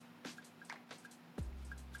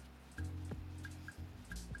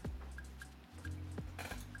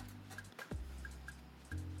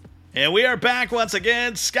And we are back once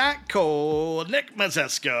again. Scott Cole, Nick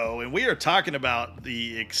Mazesco, and we are talking about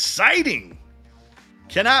the exciting,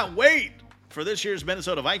 cannot wait for this year's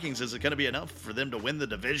Minnesota Vikings. Is it going to be enough for them to win the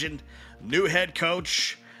division? New head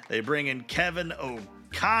coach. They bring in Kevin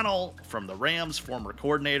O'Connell from the Rams, former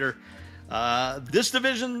coordinator. This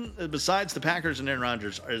division, besides the Packers and Aaron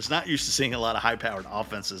Rodgers, is not used to seeing a lot of high-powered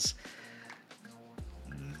offenses.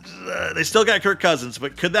 They still got Kirk Cousins,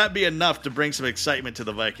 but could that be enough to bring some excitement to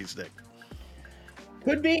the Vikings, Nick?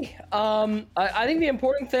 Could be. I think the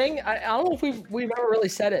important thing, I don't know if we've ever really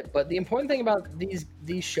said it, but the important thing about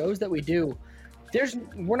these shows that we do,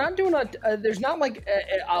 we're not doing there's not like,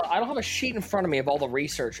 I don't have a sheet in front of me of all the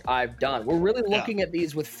research I've done. We're really looking at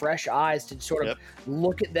these with fresh eyes to sort of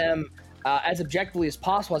look at them as objectively as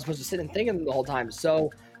possible, as opposed to sitting and thinking them the whole time.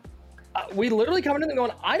 So we literally come in and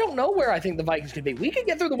going, I don't know where I think the Vikings could be. We could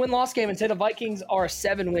get through the win-loss game and say the Vikings are a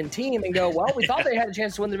 7-win team and go, well, we thought they had a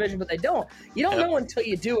chance to win the division, but they don't. You don't know until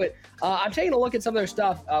you do it. I'm taking a look at some of their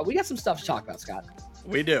stuff. We got some stuff to talk about, Scott.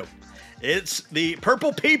 We do. It's the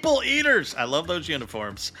Purple People Eaters. I love those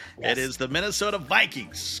uniforms. Yes. It is the Minnesota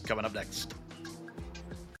Vikings coming up next.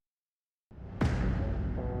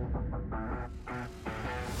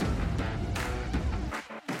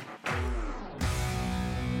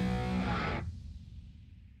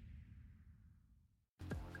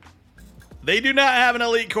 They do not have an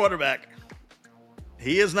elite quarterback.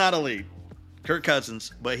 He is not elite, Kirk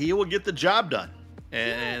Cousins, but he will get the job done.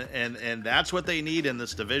 And that's what they need in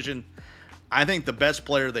this division. I think the best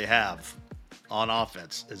player they have on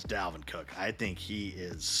offense is Dalvin Cook. I think he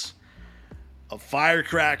is a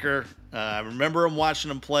firecracker. I remember him watching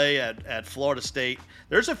him play at Florida State.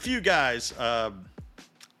 There's a few guys that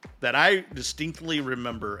I distinctly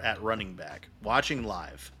remember at running back, watching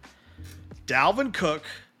live. Dalvin Cook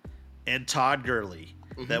and Todd Gurley,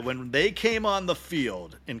 that when they came on the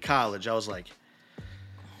field in college, I was like,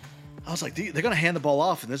 they're going to hand the ball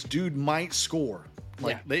off, and this dude might score.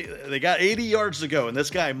 They got 80 yards to go, and this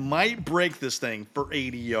guy might break this thing for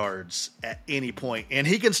 80 yards at any point, and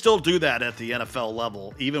he can still do that at the NFL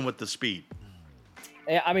level, even with the speed.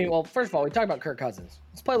 I mean, well, first of all, we talked about Kirk Cousins.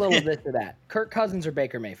 Let's play a little bit to that. Kirk Cousins or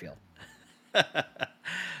Baker Mayfield?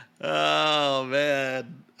 Oh,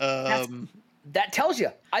 man. That tells you.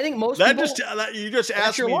 I think most people... You just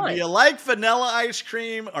asked me, do you like vanilla ice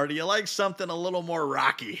cream or do you like something a little more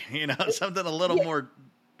rocky? Something a little more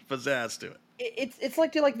pizzazz to it. It's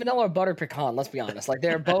like, do you like vanilla or butter pecan? Let's be honest. Like,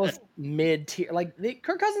 they're both mid-tier. Like,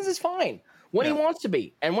 Kirk Cousins is fine when he wants to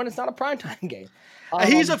be and when it's not a primetime game.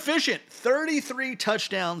 He's efficient. 33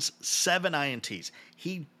 touchdowns, 7 INTs.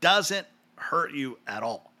 He doesn't hurt you at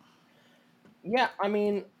all. Yeah, I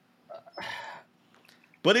mean...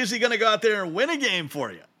 But is he going to go out there and win a game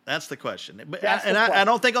for you? That's the question. I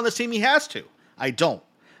don't think on this team he has to. I don't.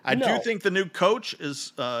 I do think the new coach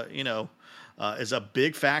is, is a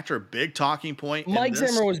big factor, a big talking point. Mike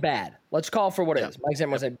Zimmer was bad. Let's call it for what it is. Mike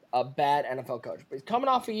Zimmer was a bad NFL coach. But he's coming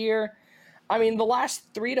off a year. I mean, the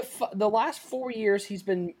last 4 years, he's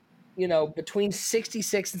been, between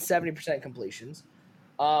 66 and 70% completions,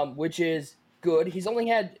 which is good. He's only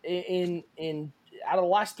had out of the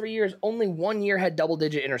last 3 years, only 1 year had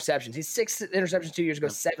double-digit interceptions. He's 6 interceptions 2 years ago,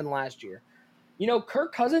 7 last year.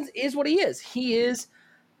 Kirk Cousins is what he is. He is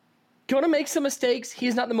going to make some mistakes. He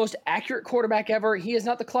is not the most accurate quarterback ever. He is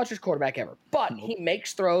not the clutchest quarterback ever. But he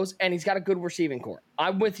makes throws, and he's got a good receiving core.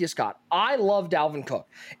 I'm with you, Scott. I love Dalvin Cook.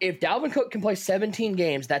 If Dalvin Cook can play 17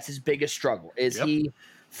 games, that's his biggest struggle, he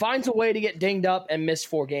finds a way to get dinged up and miss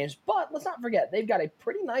 4 games. But let's not forget, they've got a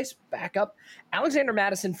pretty nice backup. Alexander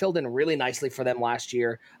Mattison filled in really nicely for them last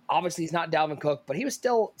year. Obviously, he's not Dalvin Cook, but he was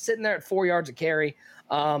still sitting there at 4 yards a carry.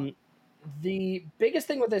 The biggest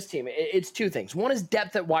thing with this team, it's 2 things. One is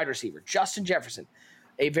depth at wide receiver. Justin Jefferson,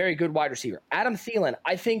 a very good wide receiver. Adam Thielen,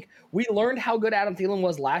 I think we learned how good Adam Thielen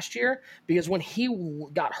was last year because when he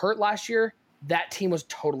got hurt last year, that team was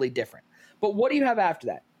totally different. But what do you have after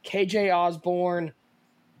that? KJ Osborne,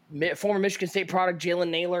 former Michigan State product, Jalen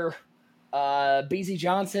Naylor, BZ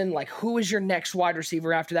Johnson. Like, who is your next wide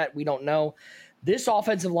receiver after that? We don't know. This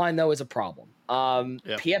offensive line, though, is a problem.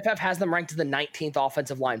 PFF has them ranked to the 19th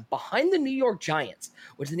offensive line behind the New York Giants,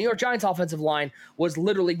 which the New York Giants offensive line was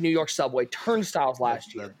literally New York subway turnstiles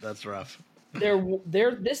last year. That's rough.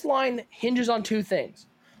 This line hinges on 2 things.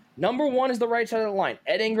 Number 1 is the right side of the line.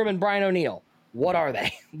 Ed Ingram and Brian O'Neill. What are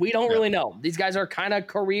they? We don't really know. These guys are kind of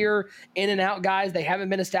career in and out guys. They haven't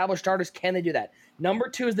been established starters. Can they do that? Number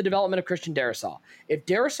 2 is the development of Christian Darrisaw. If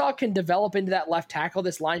Darrisaw can develop into that left tackle,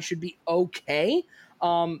 this line should be okay.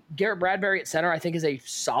 Garrett Bradbury at center, I think, is a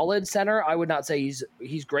solid center. I would not say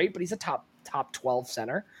he's great, but he's a top 12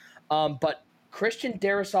 center. But Christian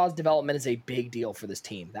Darrisaw's development is a big deal for this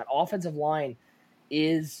team. That offensive line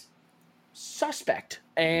is suspect.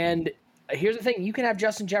 And here's the thing. You can have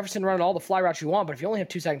Justin Jefferson running all the fly routes you want, but if you only have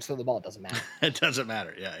 2 seconds to throw the ball, it doesn't matter. It doesn't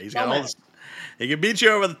matter. Yeah, he's got all this. He can beat you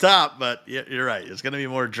over the top, but you're right. It's going to be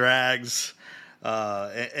more drags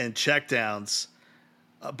and checkdowns.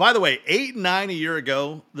 By the way, 8-9 a year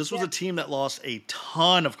ago, this was a team that lost a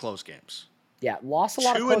ton of close games. Yeah, lost a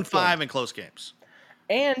lot of close games. 2-5 in close games.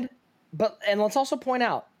 And let's also point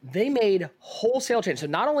out, they made wholesale changes. So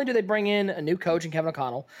not only do they bring in a new coach in Kevin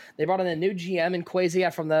O'Connell, they brought in a new GM in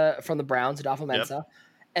Kwesi from the Browns, Adolfo Mensa.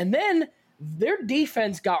 And then their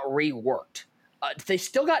defense got reworked. They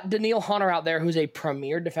still got Daniil Hunter out there, who's a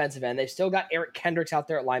premier defensive end. They still got Eric Kendricks out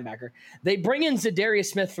there at linebacker. They bring in Zadarius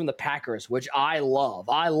Smith from the Packers, which I love.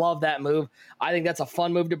 I love that move. I think that's a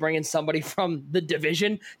fun move to bring in somebody from the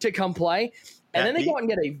division to come play. And then they go out and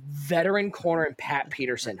get a veteran corner in Pat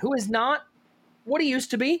Peterson, who is not what he used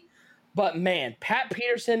to be. But, man, Pat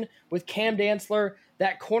Peterson with Cam Dantzler,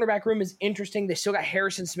 that cornerback room is interesting. They still got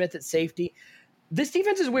Harrison Smith at safety. This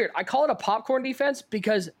defense is weird. I call it a popcorn defense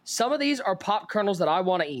because some of these are pop kernels that I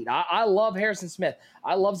want to eat. I love Harrison Smith.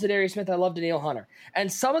 I love Zadarius Smith. I love Daniil Hunter.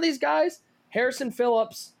 And some of these guys, Harrison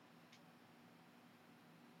Phillips,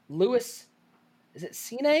 Lewis, is it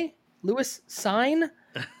Cine? Lewis Sign?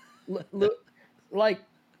 Like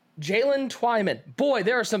Jalen Twyman. Boy,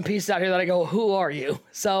 there are some pieces out here that I go, who are you?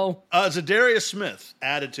 So Zadarius Smith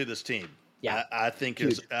added to this team. Yeah. I think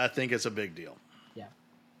it's a big deal. Yeah.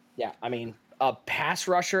 Yeah. I mean, a pass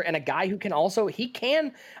rusher and a guy who can also, this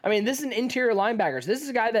is an interior linebacker. So this is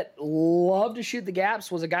a guy that loved to shoot the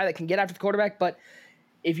gaps, was a guy that can get after the quarterback. But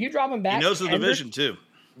if you drop him back, he knows the division too.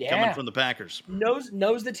 Yeah. Coming from the Packers. Knows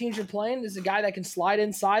the teams you're playing. This is a guy that can slide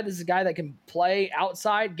inside. This is a guy that can play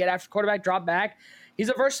outside, get after the quarterback, drop back. He's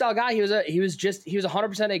a versatile guy. He was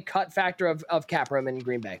 100% a cut factor of cap room in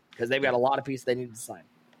Green Bay because they've got a lot of pieces they need to sign.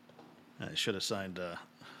 I should have signed a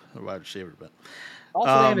wide receiver, but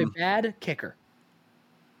also they have a bad kicker.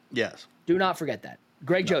 Yes. Do not forget that.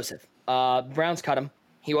 Greg Joseph. Browns cut him.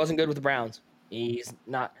 He wasn't good with the Browns. He's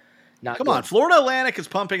not Come good. on, Florida Atlantic is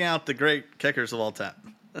pumping out the great kickers of all time.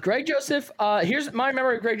 Greg Joseph, here's my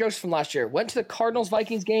memory of Greg Joseph from last year. Went to the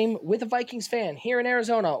Cardinals-Vikings game with a Vikings fan here in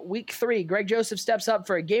Arizona. Week 3, Greg Joseph steps up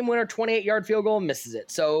for a game-winner 28-yard field goal and misses it.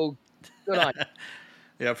 So, good on you.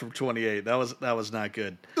 Yeah, from 28. That was not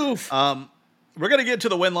good. Oof. We're going to get to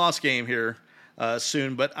the win-loss game here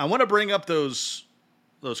soon, but I want to bring up those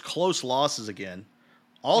close losses again.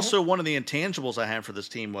 Also, one of the intangibles I have for this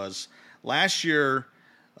team was last year,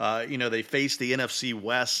 they faced the NFC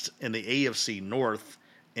West and the AFC North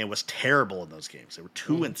and was terrible in those games. They were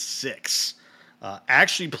 2-6.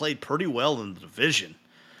 Actually played pretty well in the division.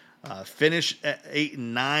 Finished at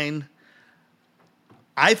 8-9.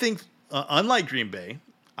 I think, unlike Green Bay,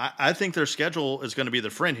 I think their schedule is going to be the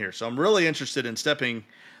friend here. So I'm really interested in stepping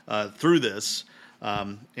through this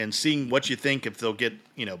and seeing what you think if they'll get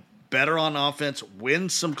better on offense, win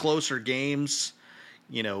some closer games.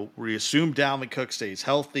 We assume Dalvin Cook stays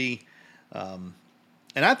healthy.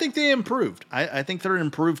 And I think they improved. I think they're an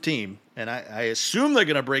improved team. And I assume they're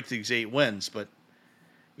going to break these 8 wins. But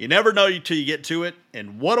you never know until you get to it.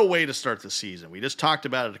 And what a way to start the season. We just talked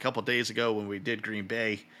about it a couple days ago when we did Green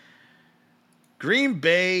Bay. Green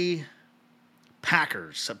Bay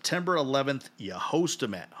Packers, September 11th. You host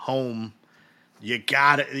them at home. You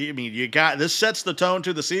got it. This sets the tone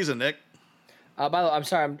to the season, Nick. By the way, I'm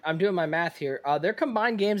sorry, I'm doing my math here. Their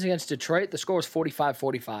combined games against Detroit, the score was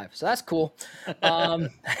 45-45. So that's cool.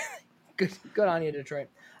 Good on you, Detroit.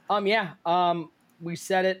 We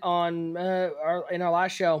said it on in our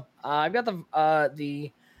last show. I've got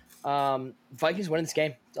the Vikings winning this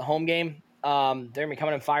game. It's a home game. They're gonna be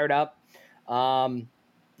coming in fired up.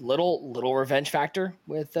 Little revenge factor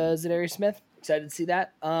with Zadarius Smith. Excited to see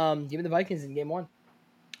that. Give me the Vikings in game 1.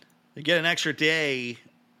 They get an extra day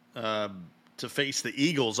to face the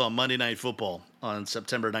Eagles on Monday Night Football on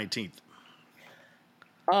September 19th.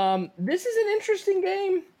 This is an interesting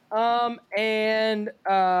game.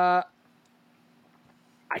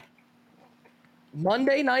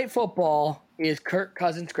 Monday Night Football is Kirk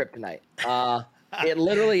Cousins' kryptonite. It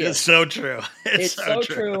literally is. It's so true. It's so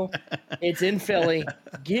true. It's in Philly.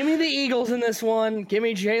 Give me the Eagles in this one. Give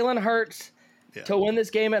me Jalen Hurts to win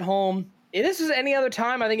this game at home. If this was any other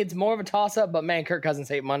time, I think it's more of a toss-up. But man, Kirk Cousins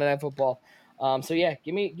hate Monday Night Football.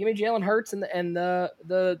 Give me Jalen Hurts and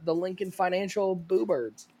the Lincoln Financial Boo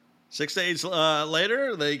Birds. 6 days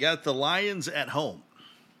later, they got the Lions at home.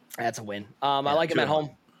 That's a win. I like them at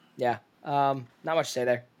home. Yeah. Not much to say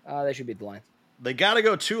there. They should beat the Lions. They got to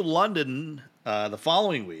go to London the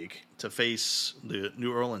following week to face the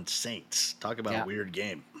New Orleans Saints. Talk about a weird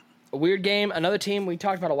game. A weird game. Another team we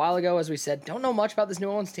talked about a while ago, as we said, don't know much about this New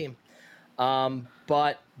Orleans team.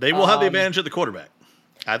 But they will have the advantage of the quarterback.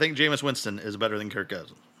 I think Jameis Winston is better than Kirk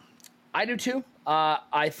Cousins. I do too.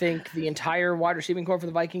 I think the entire wide receiving core for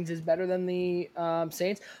the Vikings is better than the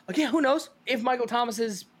Saints. Again, who knows if Michael Thomas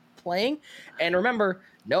is playing? And remember,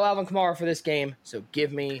 no Alvin Kamara for this game, so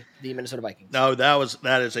give me the Minnesota Vikings. No,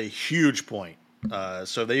 that is a huge point.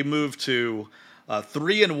 So they moved to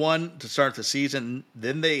 3-1 to start the season.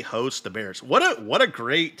 Then they host the Bears. What a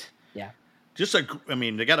great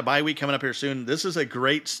they got a bye week coming up here soon. This is a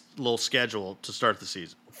great little schedule to start the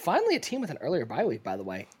season. Finally, a team with an earlier bye week, by the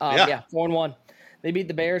way. 4-1. They beat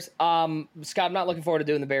the Bears. Scott, I'm not looking forward to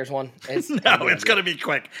doing the Bears one. It's going to be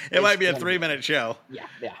quick. It might be a 3-minute show.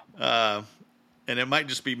 Yeah. And it might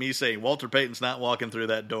just be me saying Walter Payton's not walking through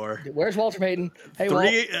that door. Where's Walter Payton? Hey,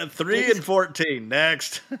 3-14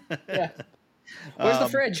 next. Yeah. Where's the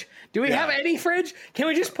fridge? Do we have any fridge? Can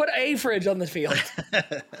we just put a fridge on the field?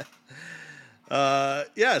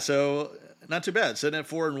 So not too bad. Sitting at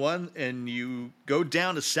 4-1, and you go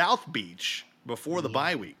down to South Beach before the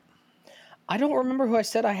bye week. I don't remember who I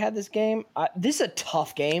said I had this game. This is a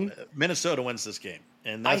tough game. Minnesota wins this game,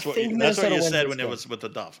 and that's what you said when it was with the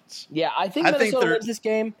Dolphins. Yeah, I think Minnesota wins this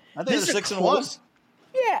game. I think they're 6-1.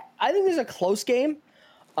 Yeah, I think this is a close game.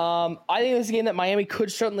 I think this is a game that Miami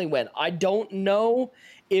could certainly win. I don't know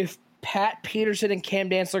if Pat Peterson and Cam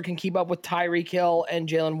Dantzler can keep up with Tyreek Hill and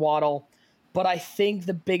Jalen Waddle. But I think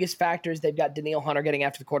the biggest factor is they've got Danielle Hunter getting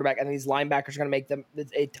after the quarterback, and these linebackers are going to make them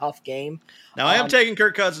a tough game. Now, I am taking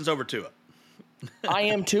Kirk Cousins over Tua. I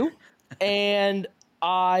am too. And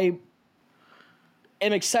I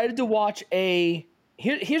am excited to watch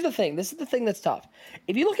here's the thing. This is the thing that's tough.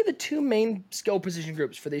 If you look at the two main skill position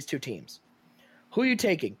groups for these two teams, who are you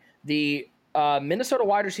taking? The Minnesota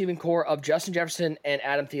wide receiving core of Justin Jefferson and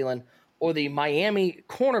Adam Thielen, or the Miami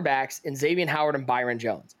cornerbacks in Xavier Howard and Byron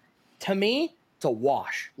Jones? To me, it's a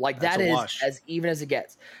wash. That is as even as it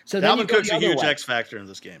gets. So then Dalvin Cook's a huge X factor in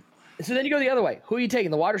this game. So then you go the other way. Who are you taking?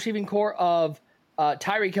 The wide receiving core of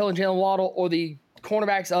Tyreek Hill and Jalen Waddle, or the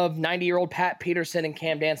cornerbacks of 90-year-old Pat Peterson and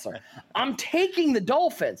Cam Dantzler? I'm taking the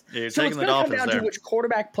Dolphins. Yeah, so it's going to come down to which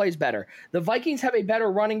quarterback plays better. The Vikings have a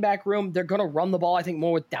better running back room. They're going to run the ball, I think,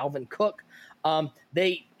 more with Dalvin Cook.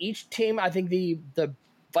 Each team, I think the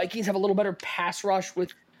Vikings have a little better pass rush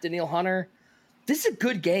with Danielle Hunter. This is a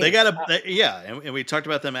good game. They got and we talked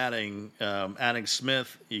about them adding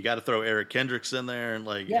Smith. You got to throw Eric Kendricks in there, and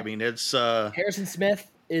it's Harrison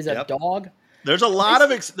Smith is a dog. There's a lot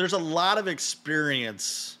of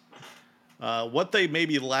experience. What they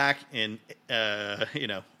maybe lack in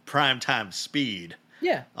prime time speed.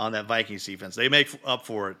 Yeah. On that Vikings defense, they make up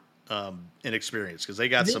for it in experience because they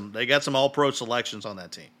got some All Pro selections on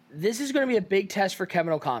that team. This is going to be a big test for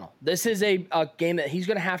Kevin O'Connell. This is a game that he's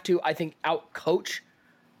going to have to, I think, out-coach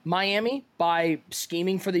Miami by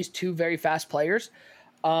scheming for these two very fast players.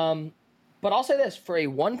 But I'll say this, for a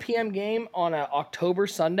 1 p.m. game on an October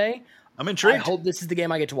Sunday, I'm intrigued. I hope this is the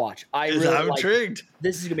game I get to watch. I'm intrigued.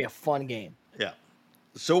 This is going to be a fun game. Yeah.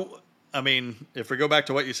 So, if we go back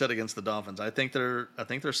to what you said against the Dolphins, I think they're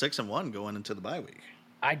 6-1 going into the bye week.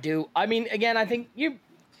 I do. Again, I think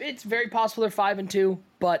it's very possible they're 5-2,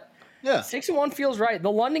 but 6-1 feels right.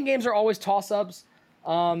 The London games are always toss-ups,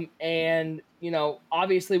 and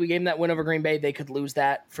obviously we gave them that win over Green Bay. They could lose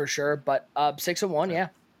that for sure, but 6-1, yeah.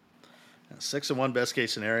 6-1 best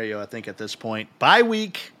case scenario, I think, at this point. Bye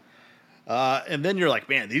week, and then you're like,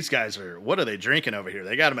 man, these guys what are they drinking over here?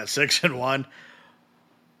 They got them at 6-1.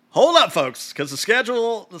 Hold up, folks, because the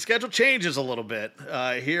schedule changes a little bit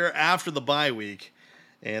here after the bye week,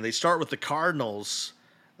 and they start with the Cardinals.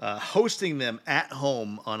 Hosting them at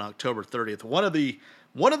home on October 30th. One of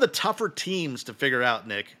the tougher teams to figure out,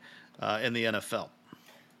 Nick, in the NFL.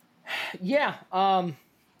 Yeah,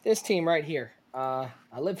 this team right here. I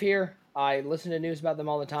live here. I listen to news about them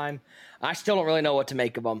all the time. I still don't really know what to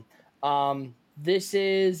make of them. This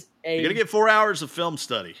is you're gonna get 4 hours of film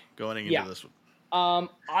study going into this one.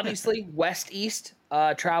 Obviously, West-East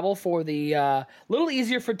travel for the little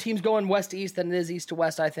easier for teams going west-east than it is east to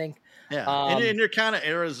west, I think. Yeah, and you're kind of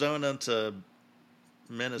Arizona to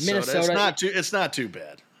Minnesota. It's not too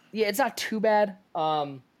bad. Yeah, it's not too bad.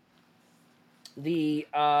 The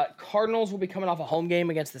Cardinals will be coming off a home game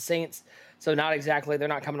against the Saints, so not exactly. They're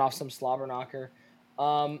not coming off some slobber knocker.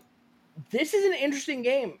 This is an interesting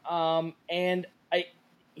game, and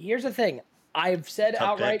here's the thing. I've said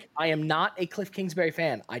outright, I am not a Cliff Kingsbury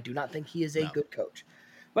fan. I do not think he is a good coach.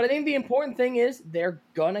 But I think the important thing is they're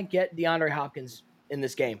going to get DeAndre Hopkins in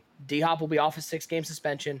this game. D-Hop will be off a 6-game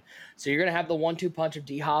suspension, so you're going to have the 1-2 punch of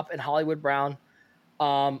D-Hop and Hollywood Brown.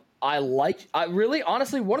 Honestly,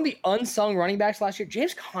 one of the unsung running backs last year,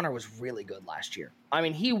 James Conner was really good last year. I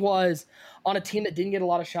mean, he was on a team that didn't get a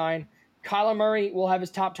lot of shine. Kyler Murray will have his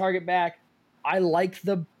top target back. I like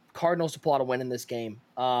the Cardinals to pull out a win in this game.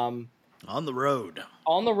 On the road,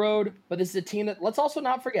 but this is a team that, let's also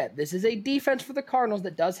not forget, this is a defense for the Cardinals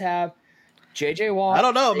that does have J.J. Watt. I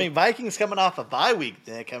don't know. I mean, Vikings coming off a bye week,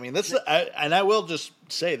 Nick. I mean, I will just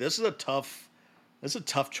say this is a tough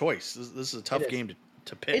choice. This is a tough game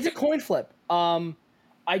to pick. It's a coin flip. The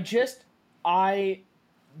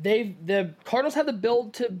Cardinals have the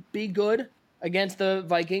build to be good against the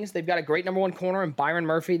Vikings. They've got a great number 1 corner in Byron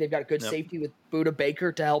Murphy. They've got a good safety with Budda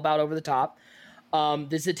Baker to help out over the top.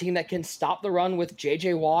 This is a team that can stop the run with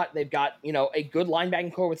J.J. Watt. They've got, a good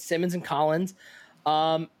linebacking core with Simmons and Collins.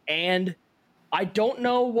 And I don't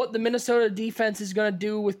know what the Minnesota defense is going to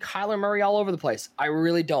do with Kyler Murray all over the place. I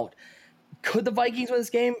really don't. Could the Vikings win this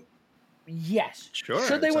game? Yes. Sure.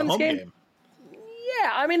 Should they win this game?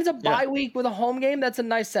 Yeah. I mean, it's a bye week with a home game. That's a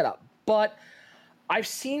nice setup. But I've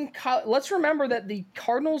seen let's remember that the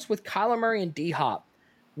Cardinals with Kyler Murray and D-Hop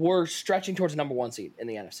were stretching towards the number 1 seed in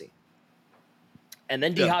the NFC. And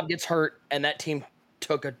then D-Hop gets hurt, and that team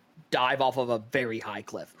took a dive off of a very high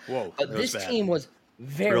cliff. Whoa. But this team was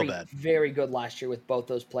very, very good last year with both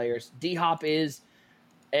those players. D-Hop is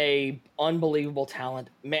a unbelievable talent.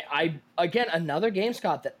 Man, again, another game,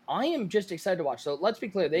 Scott, that I am just excited to watch. So let's be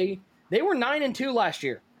clear. They were 9-2 last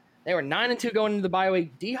year. They were 9-2 going into the bye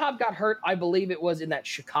week. D-Hop got hurt, I believe it was in that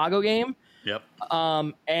Chicago game. Yep.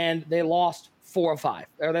 And they lost 4 of 5.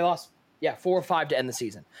 Or they lost, 4 or 5 to end the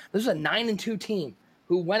season. This was a 9-2 team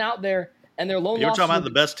who went out there and their lone loss. You're talking about the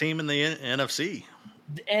best team in the NFC.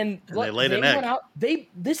 And they laid an egg.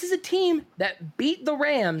 This is a team that beat the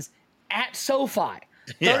Rams at SoFi,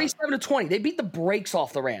 37-20. They beat the brakes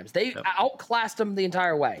off the Rams. They outclassed them the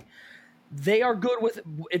entire way. They are good with.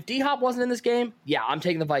 If D-Hop wasn't in this game, I'm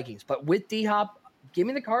taking the Vikings. But with D-Hop, give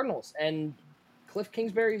me the Cardinals. And Cliff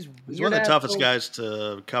Kingsbury's he's one of the toughest guys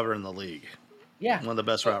to cover in the league. Yeah, one of the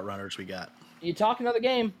best route runners we got. You talk another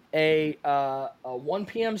game, a 1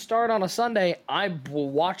 p.m. start on a Sunday. I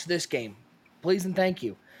will watch this game. Please and thank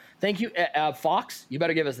you. Thank you. Fox, you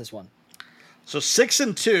better give us this one. So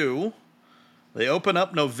 6-2, they open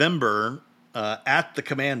up November at the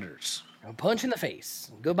Commanders. A punch in the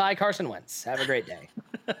face. Goodbye, Carson Wentz. Have a great day.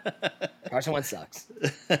 Carson Wentz sucks.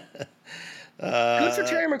 Good for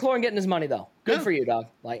Terry McLaurin getting his money, though. Good for you, dog.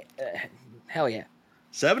 Hell yeah.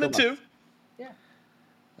 7-2. Yeah.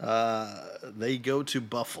 They go to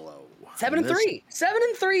Buffalo. 7-3.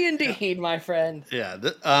 7-3 indeed, my friend. Yeah.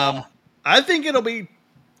 I think it'll be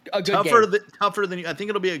a good tougher than I think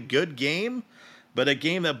it'll be a good game, but a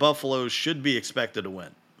game that Buffalo should be expected to win.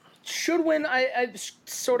 Should win. I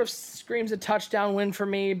sort of screams a touchdown win for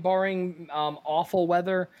me, barring awful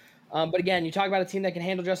weather. But again, you talk about a team that can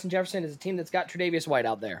handle Justin Jefferson. Is a team that's got Tre'Davious White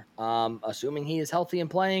out there. Assuming he is healthy and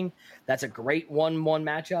playing, that's a great 1-1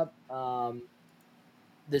 matchup.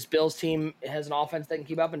 This Bills team has an offense that can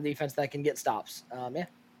keep up and a defense that can get stops. I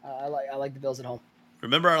like the Bills at home.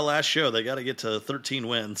 Remember our last show? They got to get to 13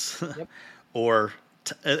 wins, yep. Or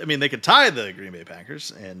they could tie the Green Bay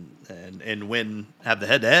Packers and win, have the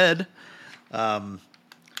head-to-head.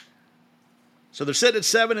 So they're sitting at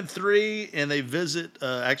 7-3, and they visit.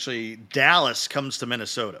 Actually, Dallas comes to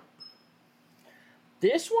Minnesota.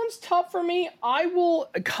 This one's tough for me.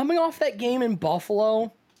 Coming off that game in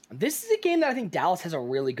Buffalo. This is a game that I think Dallas has a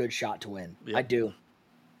really good shot to win. Yep. I do.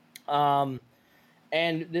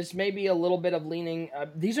 And this may be a little bit of leaning.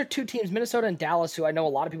 These are two teams, Minnesota and Dallas, who I know a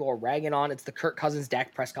lot of people are ragging on. It's the Kirk Cousins,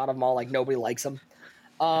 Dak Prescott of them all. Like, nobody likes them.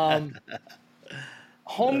 Home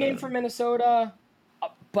game for Minnesota.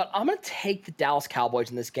 But I'm going to take the Dallas Cowboys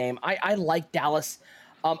in this game. I like Dallas.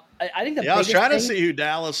 I think the biggest I was trying to see who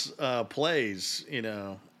Dallas plays,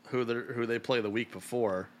 who they play the week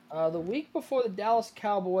before. The week before, the Dallas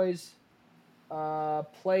Cowboys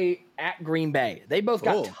play at Green Bay. They both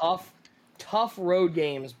got tough road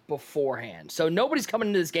games beforehand. So nobody's coming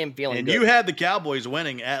into this game feeling good. And you had the Cowboys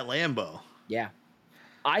winning at Lambeau. Yeah.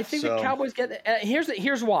 I think the Cowboys get –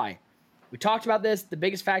 here's why. We talked about this. The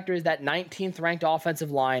biggest factor is that 19th ranked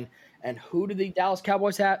offensive line. And who do the Dallas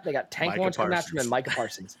Cowboys have? They got Tank Lawrence coming after them and Micah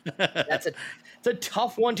Parsons. It's a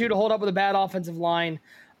tough 1-2 to hold up with a bad offensive line.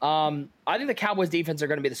 I think the Cowboys defense are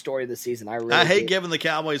going to be the story of the season. I hate giving the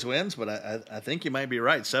Cowboys wins, but I think you might be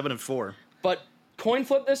right. 7-4. But coin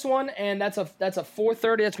flip this one, and that's a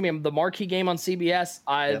 4:30. That's going to be the marquee game on CBS.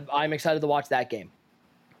 I'm excited to watch that game.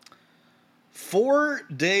 4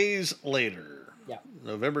 days later,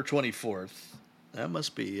 November 24th, That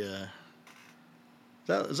must be. Is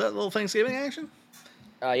that a little Thanksgiving action?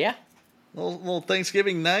 Yeah. Little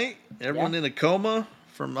Thanksgiving night. Everyone in a coma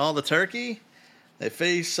from all the turkey. They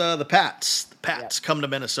face the Pats. The Pats come to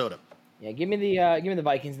Minnesota. Yeah, give me the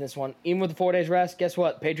Vikings in this one. Even with the 4 days rest, guess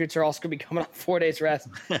what? Patriots are also going to be coming off 4 days rest.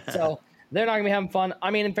 So they're not going to be having fun.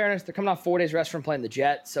 I mean, in fairness, they're coming off 4 days rest from playing the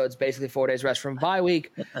Jets. So it's basically 4 days rest from bye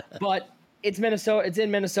week. But it's Minnesota. It's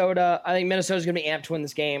in Minnesota. I think Minnesota's going to be amped to win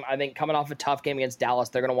this game. I think coming off a tough game against Dallas,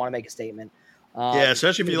 they're going to want to make a statement. Yeah,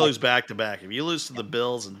 especially if you lose back-to-back. If you lose to the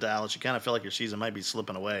Bills and Dallas, you kind of feel like your season might be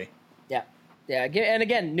slipping away. Yeah. Yeah, and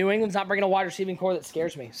again, New England's not bringing a wide receiving core that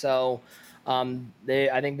scares me. So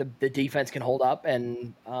I think the defense can hold up,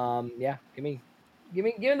 and give me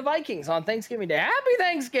the Vikings on Thanksgiving Day. Happy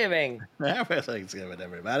Thanksgiving! Happy Thanksgiving,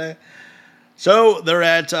 everybody. So they're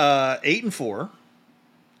at 8-4,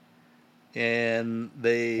 and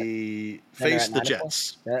they face the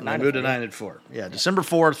Jets. They moved to 9-4. Yeah, December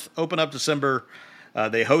 4th, open up December.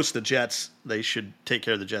 They host the Jets. They should take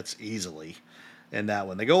care of the Jets easily in that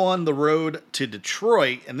one. They go on the road to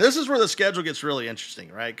Detroit, and this is where the schedule gets really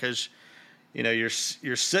interesting, right? Because you're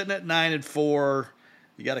sitting at 9-4.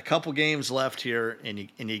 You got a couple games left here, and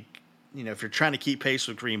you if you're trying to keep pace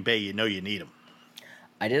with Green Bay, you need them.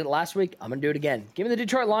 I did it last week. I'm gonna do it again. Give me the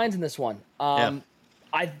Detroit Lions in this one.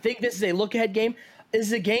 I think this is a look-ahead game. This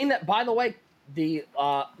is a game that, by the way, the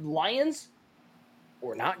Lions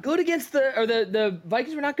were not good against the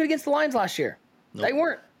Vikings were not good against the Lions last year. Nope. They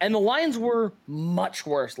weren't. And the Lions were much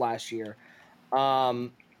worse last year. Yeah,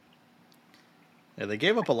 they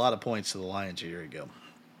gave up a lot of points to the Lions a year ago.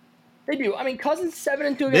 They do. I mean, Cousins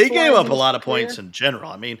 7-2. They gave up a lot of points in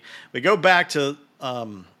general. I mean, we go back to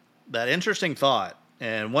that interesting thought,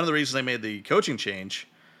 and one of the reasons they made the coaching change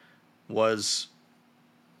was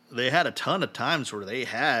they had a ton of times where they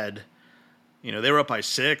had, they were up by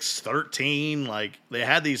 6, 13. Like, they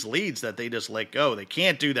had these leads that they just let go. They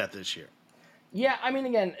can't do that this year. Yeah, I mean,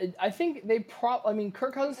 again, I think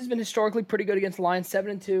Kirk Cousins has been historically pretty good against the Lions,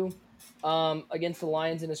 7-2 against the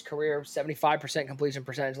Lions in his career, 75% completion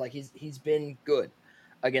percentage. Like, he's been good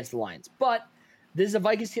against the Lions. But this is a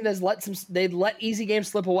Vikings team that's let easy games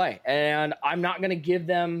slip away, and I'm not going to give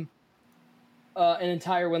them an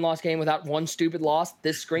entire win-loss game without one stupid loss.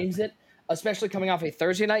 This screams it, especially coming off a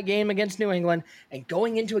Thursday night game against New England and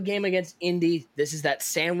going into a game against Indy. This is that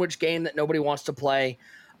sandwich game that nobody wants to play.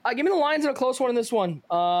 Give me the Lions in a close one in this one.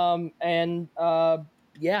 Dan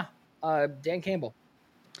Campbell.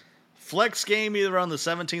 Flex game either on the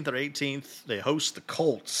 17th or 18th. They host the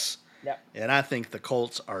Colts. Yep. And I think the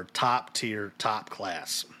Colts are top tier, top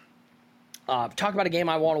class. Talk about a game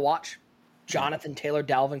I want to watch. Jonathan Taylor,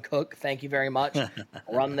 Dalvin Cook. Thank you very much.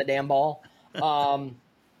 Run the damn ball.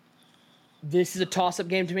 This is a toss-up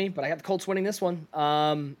game to me, but I got the Colts winning this one.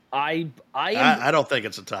 I don't think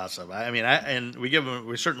it's a toss-up.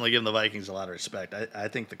 We certainly give the Vikings a lot of respect. I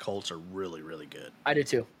think the Colts are really, really good. I do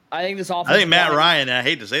too. I think this offense. I think Matt Ryan. And I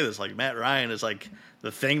hate to say this, like Matt Ryan is like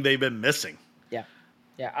the thing they've been missing.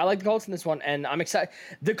 Yeah, I like the Colts in this one, and I'm excited.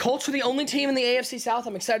 The Colts are the only team in the AFC South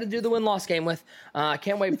I'm excited to do the win-loss game with. I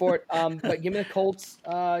can't wait for it. But give me the Colts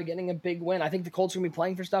getting a big win. I think the Colts are going to be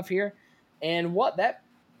playing for stuff here. And that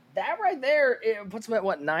right there, it puts them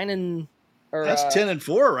at, 9 or that's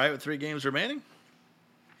 10-4, right, with 3 games remaining?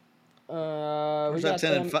 Or is that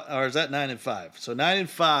 10-5, or is that 9-5? So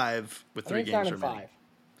 9-5 with 3 games remaining.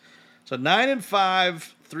 So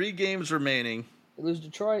 9-5, 3 games remaining. They lose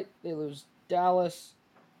Detroit. They lose Dallas.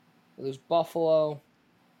 They lose Buffalo,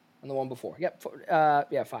 and the one before. Yep,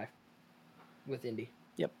 5 with Indy.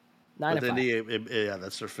 Yep, 9-5. With Indy,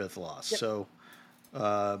 that's their 5th loss. Yep. So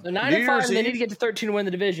 9-5. They need to get to 13 to win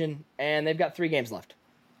the division, and they've got 3 games left.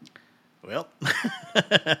 Well,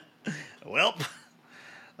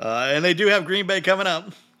 and they do have Green Bay coming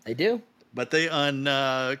up. They do, but they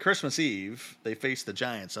on Christmas Eve they face the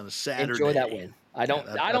Giants on a Saturday. Enjoy that win. I don't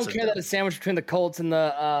care that it's sandwiched between the Colts and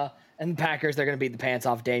the Packers. They're going to beat the pants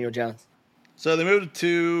off Daniel Jones. So they moved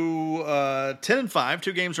to 10-5,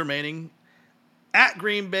 2 games remaining at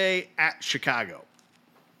Green Bay, at Chicago.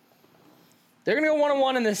 They're going to go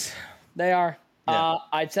 1-1 in this. They are. Yeah.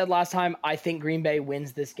 I said last time, I think Green Bay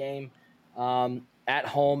wins this game at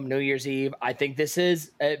home, New Year's Eve. I think this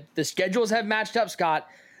is the schedules have matched up, Scott.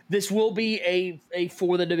 This will be a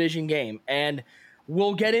for the division game, and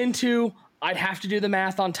we'll get into. I'd have to do the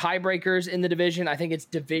math on tiebreakers in the division. I think it's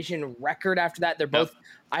division record after that. They're both. Yep.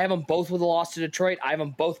 I have them both with a loss to Detroit. I have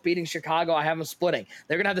them both beating Chicago. I have them splitting.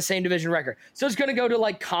 They're going to have the same division record. So it's going to go to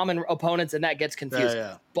like common opponents, and that gets confusing.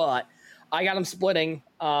 Yeah. But I got them splitting.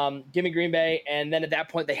 Give me Green Bay. And then at that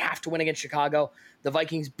point, they have to win against Chicago. The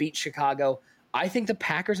Vikings beat Chicago. I think the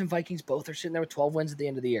Packers and Vikings both are sitting there with 12 wins at the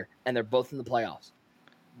end of the year, and they're both in the playoffs.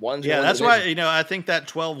 That's why, I think that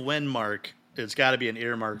 12-win mark, it's got to be an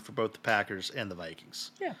earmark for both the Packers and the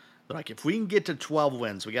Vikings. Yeah. But like, if we can get to 12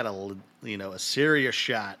 wins, we got a serious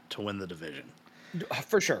shot to win the division.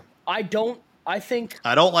 For sure. I don't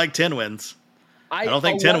like 10 wins. I don't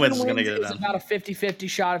think 10 wins is going to get it done. It's about a 50-50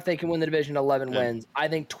 shot if they can win the division. 11 wins. I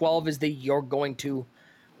think 12 is you're going to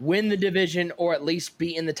win the division or at least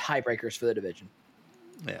be in the tiebreakers for the division.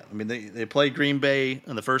 Yeah, I mean, they played Green Bay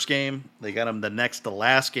in the first game. They got them the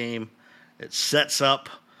last game. It sets up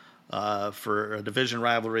for a division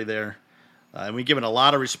rivalry there. And we've given a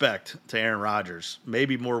lot of respect to Aaron Rodgers.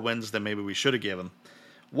 Maybe more wins than maybe we should have given him.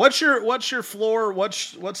 What's your floor?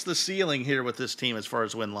 What's the ceiling here with this team as far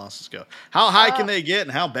as win losses go? How high can they get,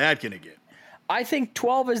 and how bad can it get? I think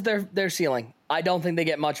 12 is their ceiling. I don't think they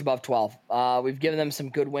get much above 12. We've given them some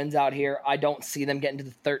good wins out here. I don't see them getting to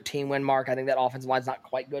the 13-win mark. I think that offensive line's not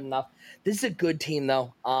quite good enough. This is a good team,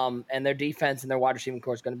 though, and their defense and their wide receiving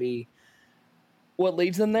core is going to be what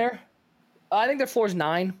leads them there. I think their floor is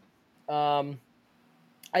 9. I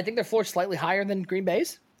think their floor is slightly higher than Green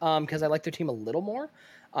Bay's because I like their team a little more.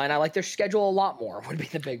 And I like their schedule a lot more would be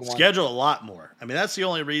the big one. Schedule a lot more. I mean, that's the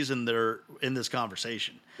only reason they're in this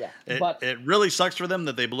conversation. Yeah, it really sucks for them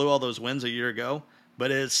that they blew all those wins a year ago, but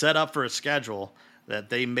it's set up for a schedule that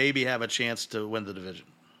they maybe have a chance to win the division.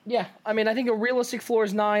 Yeah, I mean, I think a realistic floor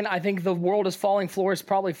is 9. I think the world is falling floor is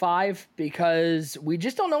probably 5 because we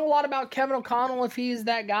just don't know a lot about Kevin O'Connell if he's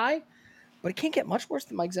that guy. But it can't get much worse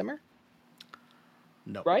than Mike Zimmer.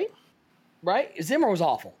 No. Right? Zimmer was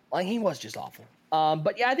awful. Like, he was just awful.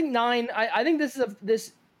 But yeah, I think 9. I think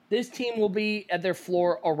this team will be at their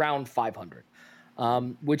floor around 500,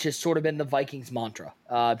 which has sort of been the Vikings mantra.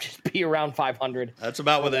 Just be around 500. That's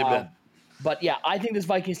about where they've been. But yeah, I think this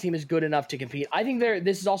Vikings team is good enough to compete. I think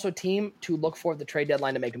this is also a team to look for at the trade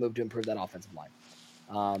deadline to make a move to improve that offensive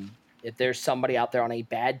line. If there's somebody out there on a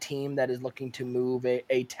bad team that is looking to move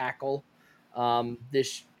a tackle,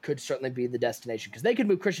 this could certainly be the destination because they could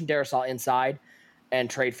move Christian Darrisaw inside and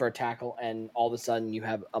trade for a tackle, and all of a sudden you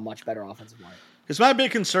have a much better offensive line. It's my big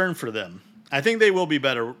concern for them. I think they will be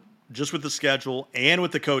better just with the schedule and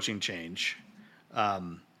with the coaching change.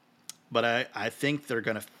 But I think they're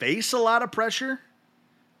going to face a lot of pressure,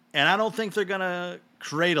 and I don't think they're going to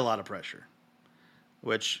create a lot of pressure,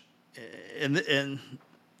 which in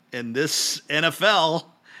this NFL,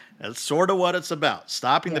 that's sort of what it's about,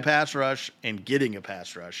 stopping the pass rush and getting a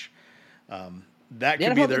pass rush. That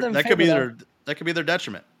could be their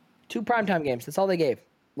detriment. 2 primetime games. That's all they gave.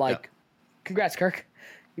 Congrats, Kirk.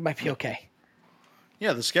 You might be okay.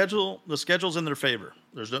 Yeah, the schedule's in their favor.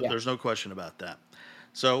 There's no question about that.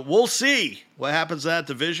 So we'll see what happens to that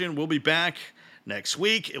division. We'll be back next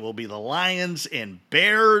week. It will be the Lions and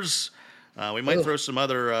Bears. We might throw some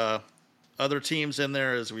other teams in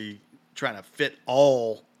there as we try to fit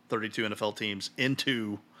all 32 NFL teams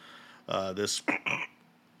into this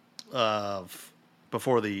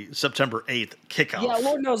before the September 8th kickoff. Yeah,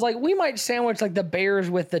 Lord knows, we might sandwich the Bears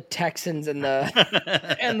with the Texans and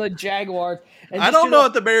the and the Jaguars. And I don't know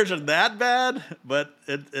if the Bears are that bad, but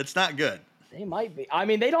it's not good. They might be. I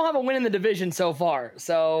mean, they don't have a win in the division so far.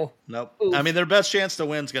 So nope. Oof. I mean, their best chance to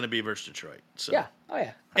win is going to be versus Detroit. So. Yeah. Oh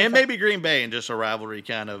yeah. And maybe Green Bay and just a rivalry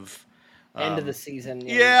kind of end of the season.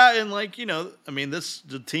 Yeah, and I mean,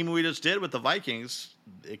 the team we just did with the Vikings,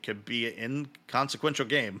 it could be an inconsequential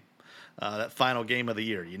game. That final game of the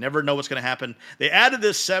year. You never know what's going to happen. They added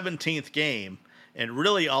this 17th game, and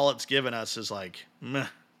really all it's given us is meh.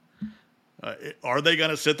 Are they going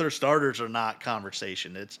to sit their starters or not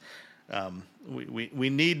conversation. It's we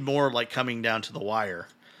need more coming down to the wire,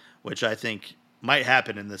 which I think might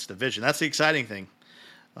happen in this division. That's the exciting thing.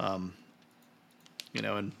 And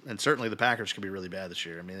certainly the Packers could be really bad this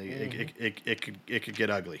year. I mean, it could get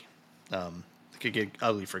ugly. It could get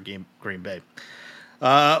ugly for Green Bay.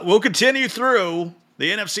 We'll continue through the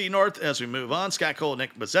NFC North as we move on. Scott Cole,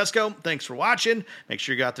 Nick Mazesco, thanks for watching. Make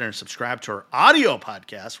sure you go out there and subscribe to our audio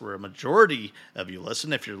podcast where a majority of you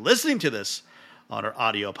listen. If you're listening to this on our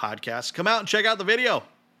audio podcast, come out and check out the video.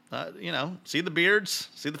 See the beards,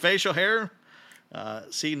 see the facial hair,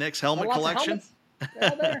 see Nick's helmet collection.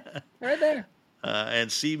 There, right there.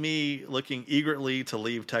 And see me looking eagerly to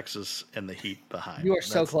leave Texas and the heat behind. You are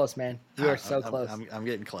so close, man. You are so close. I'm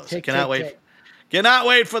getting close. Cannot wait. Cannot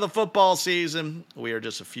wait for the football season. We are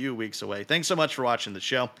just a few weeks away. Thanks so much for watching the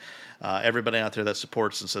show. Everybody out there that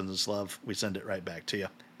supports and sends us love, we send it right back to you.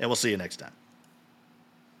 And we'll see you next time.